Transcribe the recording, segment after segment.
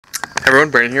Everyone,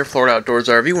 Brandon here, Florida Outdoors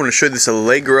RV. I want to show you this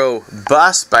ALEGRO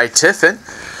bus by Tiffin.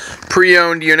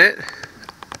 Pre-owned unit,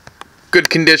 good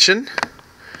condition.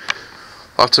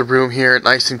 Lots of room here,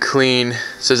 nice and clean.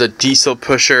 This is a diesel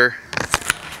pusher.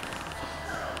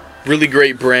 Really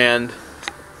great brand,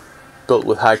 built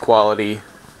with high quality.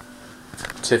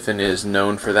 Tiffin is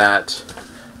known for that.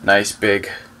 Nice big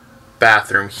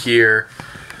bathroom here.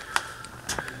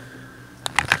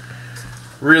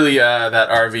 Really that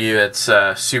RV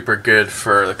that's super good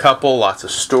for the couple. Lots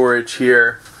of storage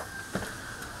here.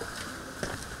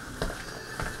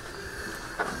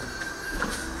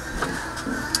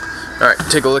 Alright,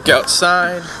 take a look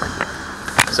outside.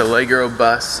 It's a ALEGRO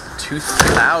bus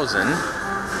 2000.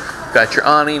 Got your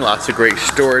awning, lots of great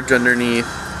storage underneath.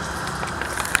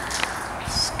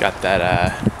 It's got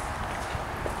that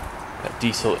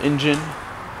diesel engine.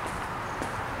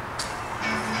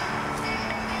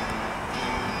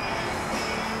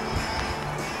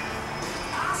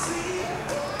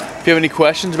 If you have any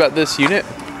questions about this unit,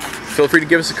 feel free to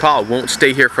give us a call. Won't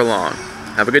stay here for long.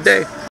 Have a good day.